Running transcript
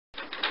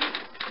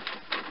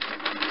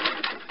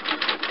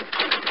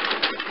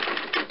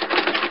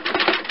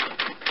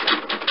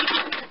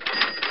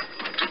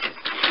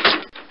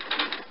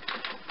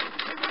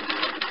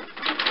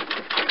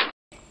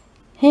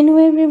Hello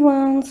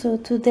everyone, so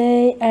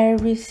today I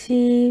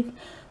received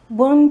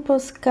one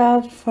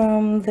postcard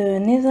from the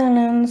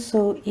Netherlands,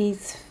 so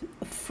it's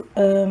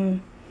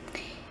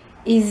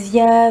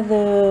via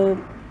the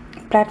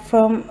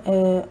platform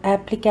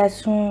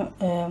application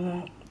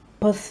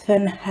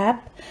POSTFUN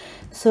app.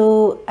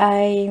 So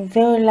I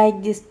very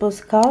like this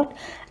postcard.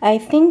 I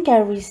think I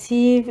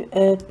received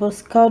a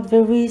postcard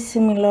very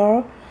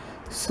similar,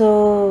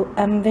 so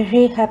I'm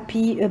very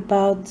happy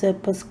about the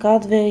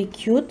postcard, very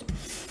cute.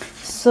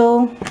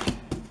 So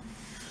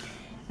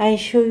I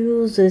show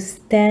you the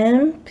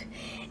stamp,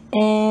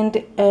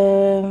 and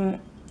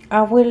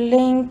I will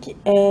link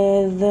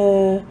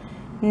the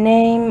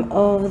name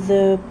of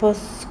the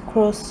post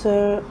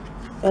crosser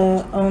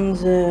on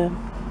the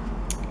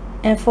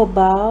info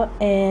bar.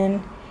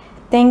 And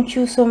thank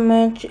you so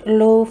much,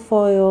 Lo,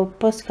 for your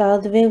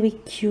postcard, very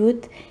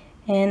cute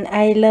and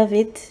I love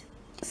it.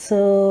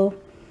 So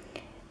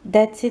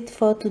that's it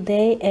for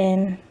today,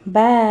 and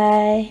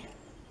bye.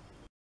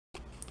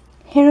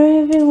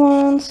 Hello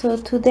everyone, so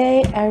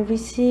today I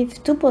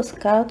received two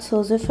postcards.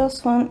 So the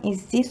first one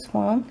is this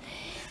one,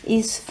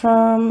 is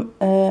from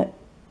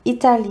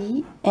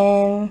Italy,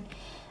 and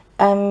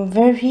I'm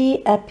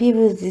very happy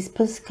with this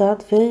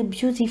postcard, very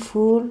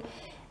beautiful.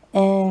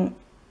 And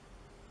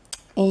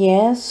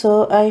yeah,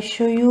 so I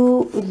show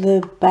you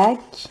the back.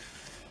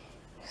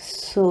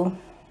 So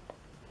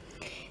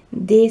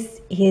this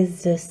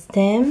is the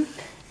stamp,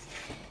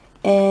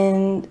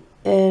 and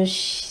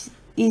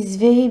is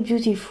very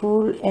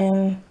beautiful,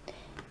 and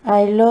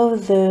I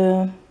love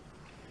the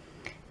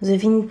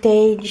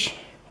vintage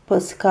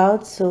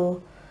postcard.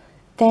 So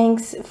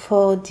thanks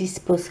for this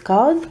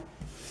postcard.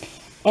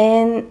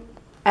 And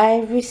I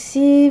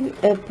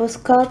received a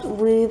postcard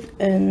with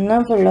an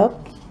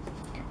envelope,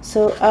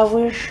 so I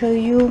will show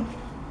you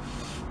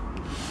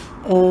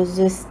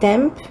the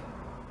stamp.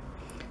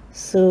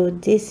 So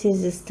this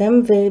is the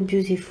stamp, very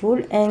beautiful,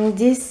 and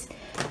this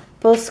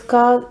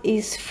postcard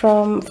is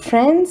from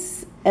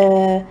France,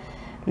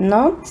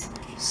 Nantes.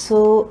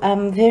 So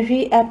I'm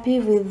very happy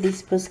with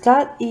this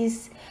postcard.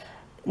 Is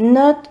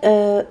not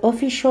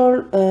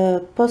official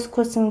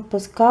post-crossing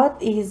postcard,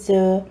 is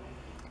a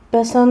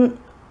person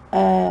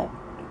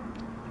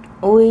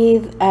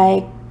with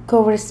I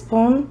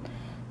correspond.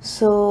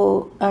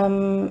 So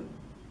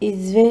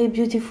it's very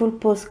beautiful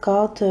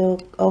postcard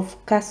of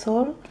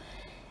castle,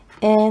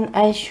 and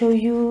I show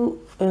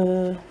you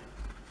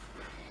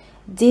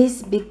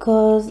this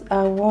because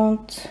I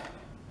want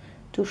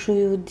to show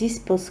you this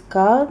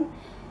postcard.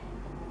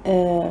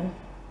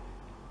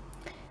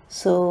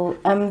 So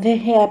I'm very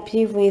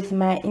happy with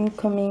my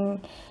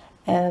incoming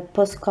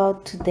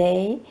postcard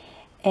today,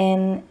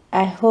 and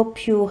I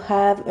hope you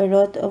have a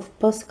lot of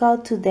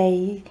postcard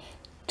today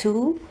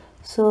too.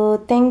 So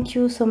thank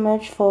you so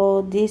much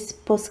for this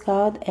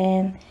postcard,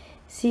 and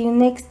see you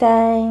next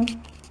time.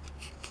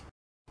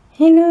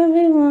 Hello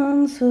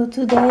everyone, so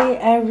today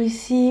I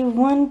received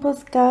one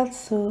postcard.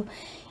 So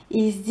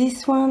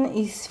this one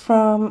is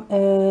from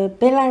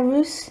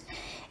Belarus,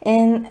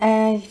 and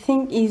I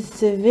think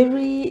it's a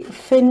very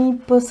funny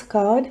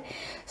postcard.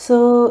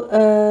 So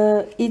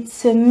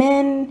it's a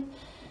man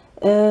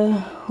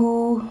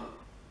who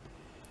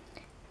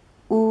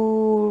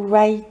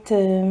write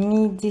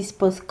me this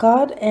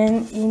postcard,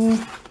 and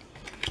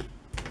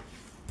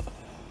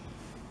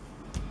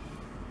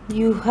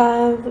you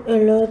have a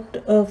lot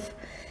of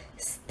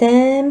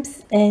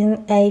stamps,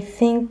 and I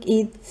think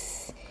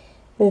it's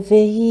a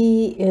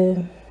very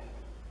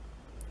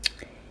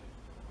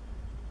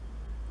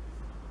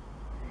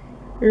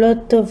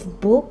lot of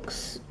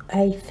books,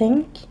 I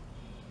think.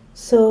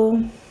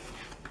 So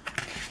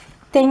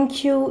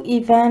thank you,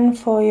 Ivan,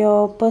 for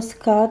your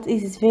postcard.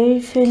 It's very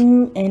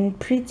funny and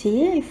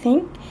pretty, I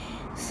think.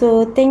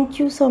 So thank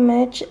you so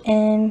much,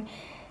 and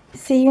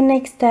see you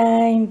next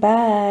time.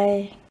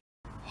 Bye.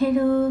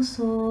 Hello,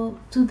 so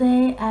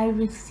today I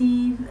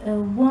received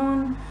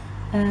one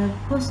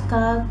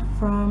postcard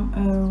from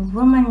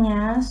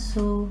Romania.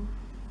 So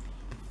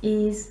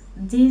is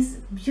this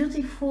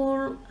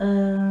beautiful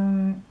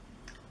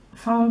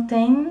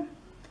fountain,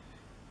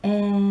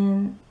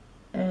 and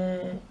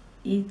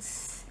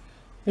it's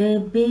a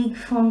big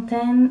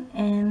fountain,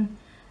 and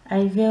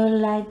I very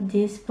like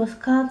this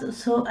postcard.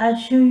 So I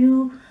show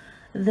you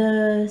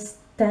the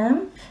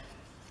stamp.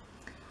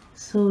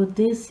 So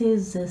this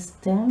is the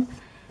stamp,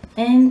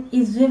 and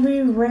it's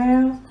very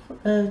rare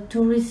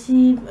to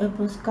receive a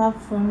postcard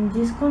from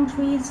this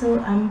country, so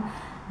I'm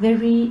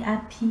very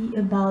happy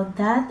about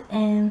that,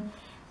 and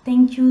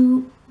thank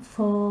you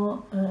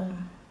for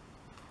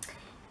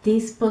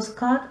this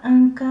postcard,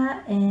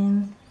 Anka,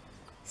 and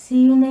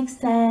see you next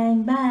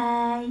time.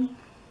 Bye.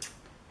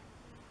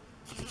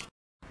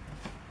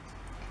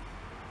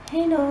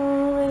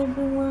 Hello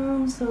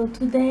everyone, so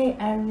today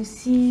I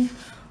received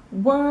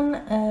one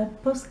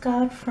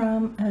postcard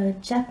from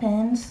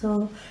Japan.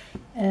 So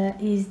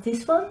is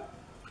this one.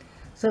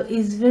 So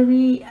it's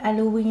very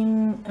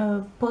Halloween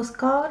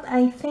postcard,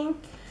 I think.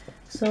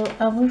 So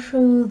I will show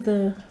you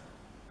the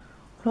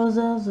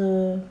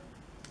closer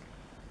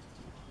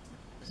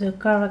the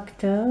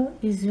character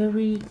is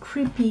very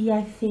creepy,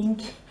 I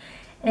think,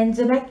 and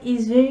the back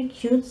is very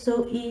cute.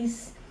 So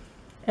is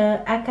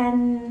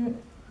Akane.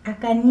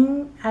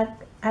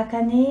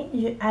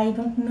 I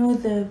don't know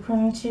the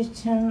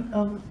pronunciation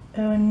of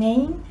her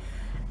name,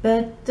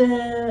 but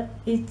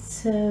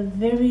it's a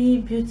very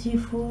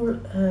beautiful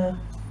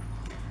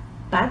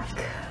pack.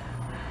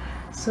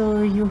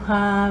 So you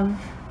have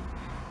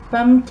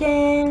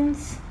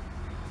pumpkins,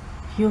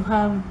 you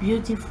have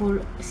beautiful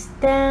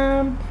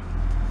stamp,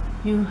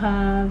 you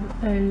have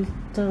a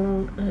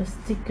little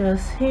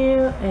stickers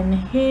here and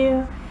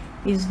here.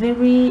 Is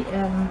very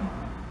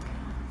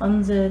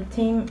on the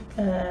theme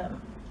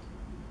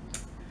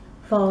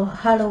for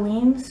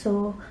Halloween.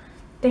 So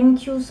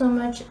thank you so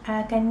much,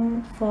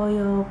 Akane, for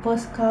your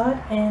postcard,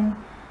 and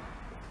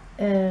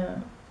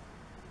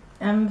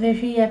I'm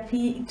very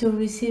happy to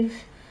receive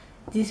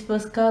this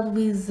postcard.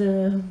 With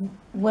the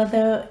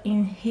weather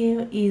in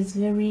here is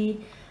very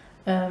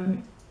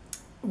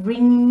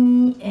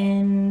rainy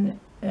and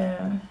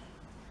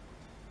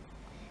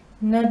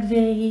not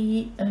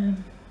very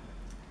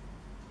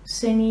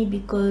sunny,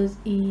 because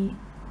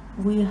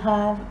we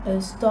have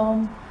a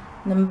storm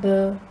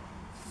number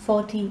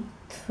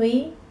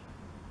 43.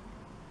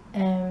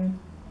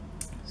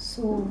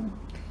 So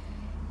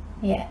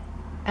yeah,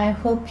 I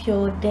hope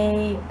your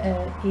day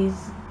is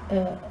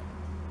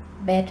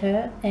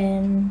better,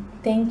 and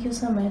thank you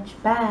so much.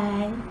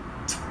 Bye.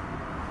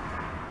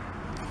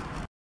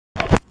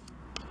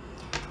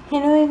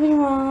 Hello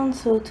everyone,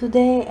 so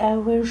today I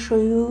will show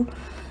you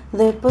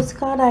the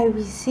postcard I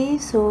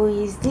received. So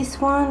this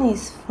one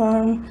is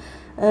from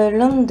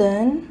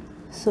London.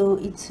 So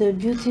it's a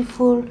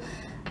beautiful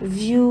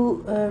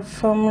view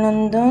from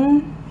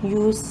London.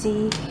 You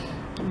see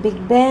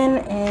Big Ben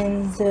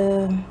and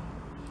the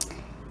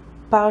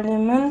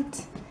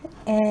Parliament,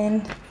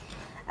 and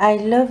I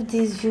love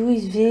this view.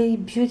 It's very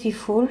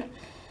beautiful.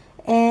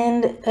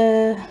 And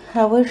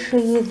I will show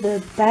you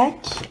the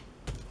back.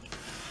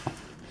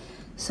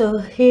 So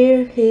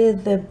here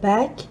is the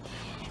back,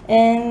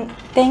 and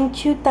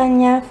thank you,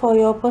 Tanya, for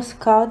your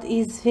postcard.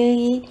 It's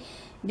very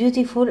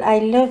beautiful. I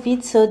love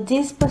it. So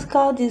this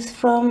postcard is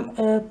from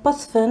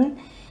POSTFUN,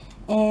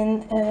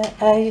 and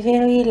I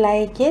very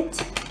like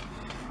it.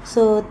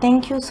 So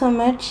thank you so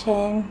much,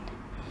 and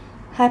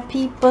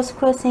happy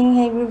post-crossing,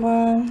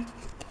 everyone.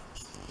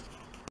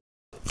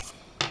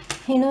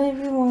 Hello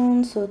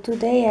everyone, so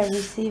today I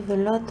received a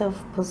lot of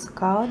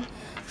postcards.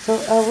 So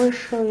I will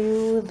show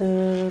you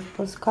the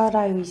postcard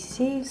I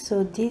received.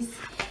 So this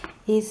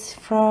is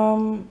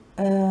from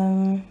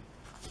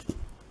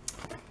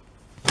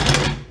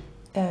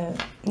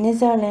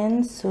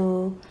Netherlands.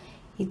 So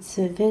it's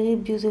a very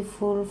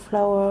beautiful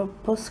flower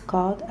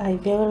postcard. I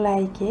very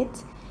like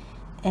it.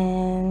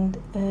 And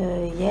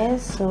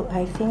yes, so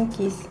I think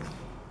it's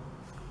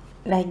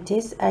like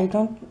this. I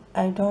don't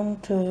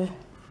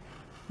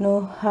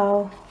know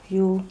how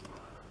you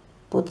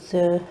put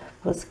the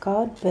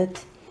postcard,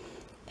 but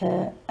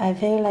I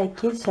very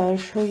like it. So I'll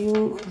show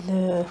you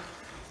the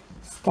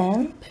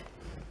stamp.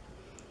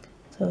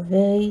 So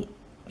very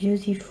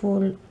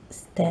beautiful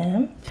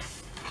stamp.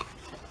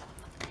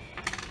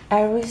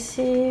 I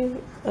received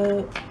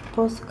a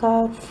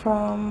postcard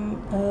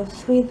from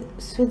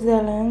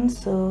Switzerland.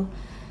 So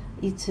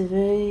it's a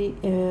very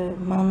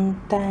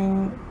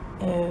mountain,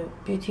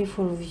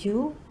 beautiful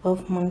view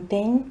of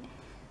mountain.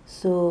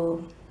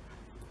 So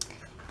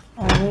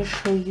I will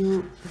show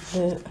you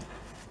the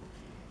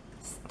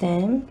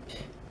stamp.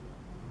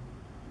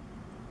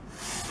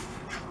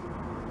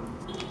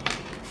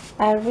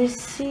 I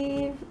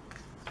received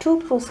 2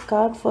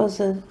 postcards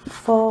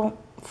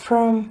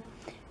from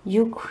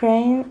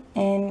Ukraine,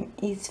 and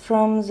it's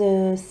from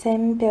the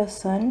same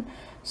person.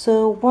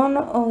 So one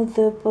of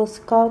the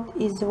postcards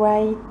is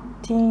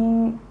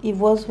writing.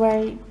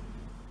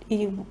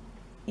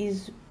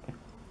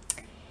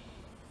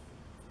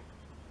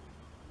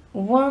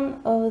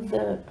 One of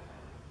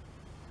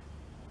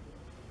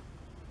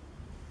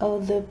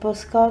the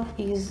postcard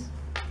is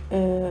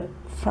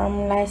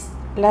from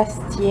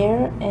last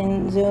year,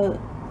 and the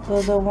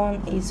other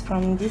one is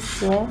from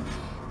this year.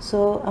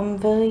 So I'm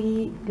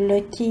very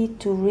lucky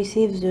to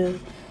receive the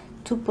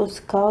 2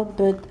 postcards,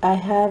 but I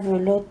have a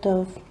lot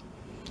of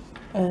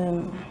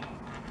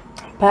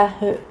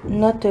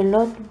not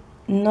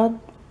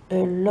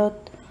a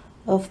lot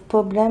of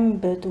problem,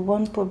 but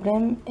one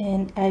problem,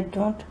 and I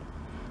don't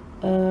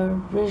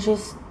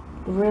register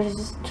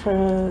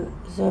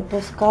the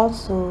postcard.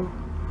 So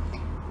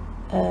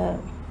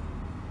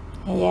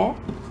yeah,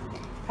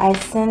 I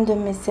send a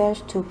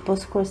message to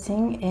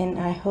POSTCROSSING, and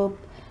I hope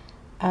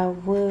I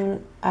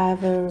will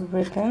have a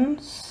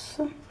response.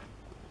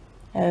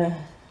 And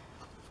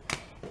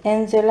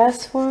the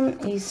last one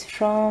is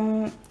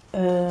from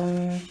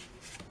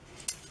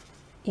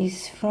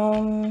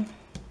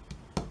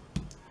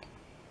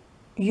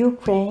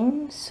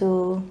Ukraine.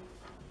 So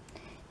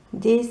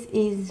this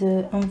is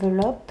the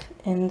envelope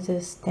and the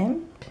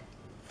stamp,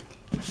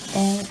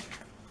 and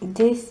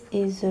this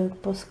is a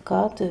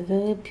postcard, a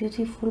very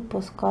beautiful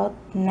postcard,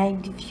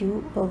 night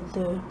view of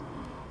the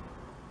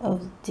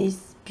of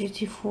this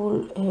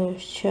beautiful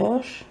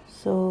church.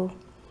 So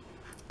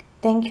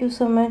thank you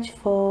so much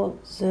for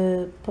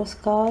the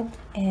postcard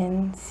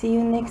and see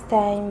you next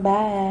time.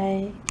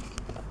 Bye.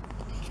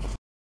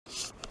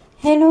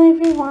 Hello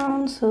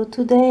everyone, so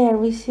today I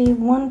received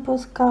one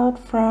postcard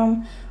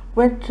from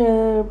Great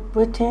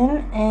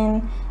Britain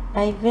and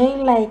I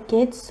very like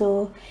it.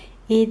 So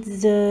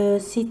it's the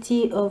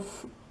city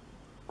of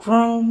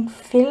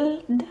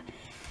Greenfield.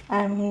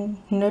 I'm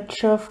not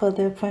sure for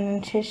the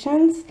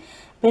pronunciations,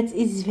 but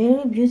it's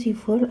very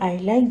beautiful. I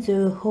like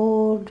the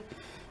whole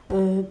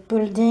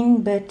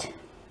building, but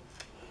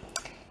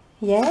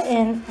yeah,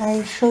 and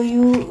I'll show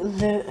you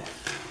the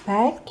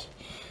back.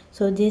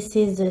 So this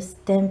is the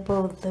stamp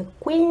of the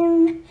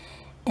Queen,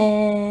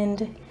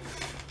 and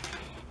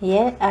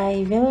yeah,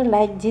 I very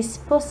like this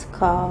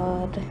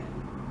postcard.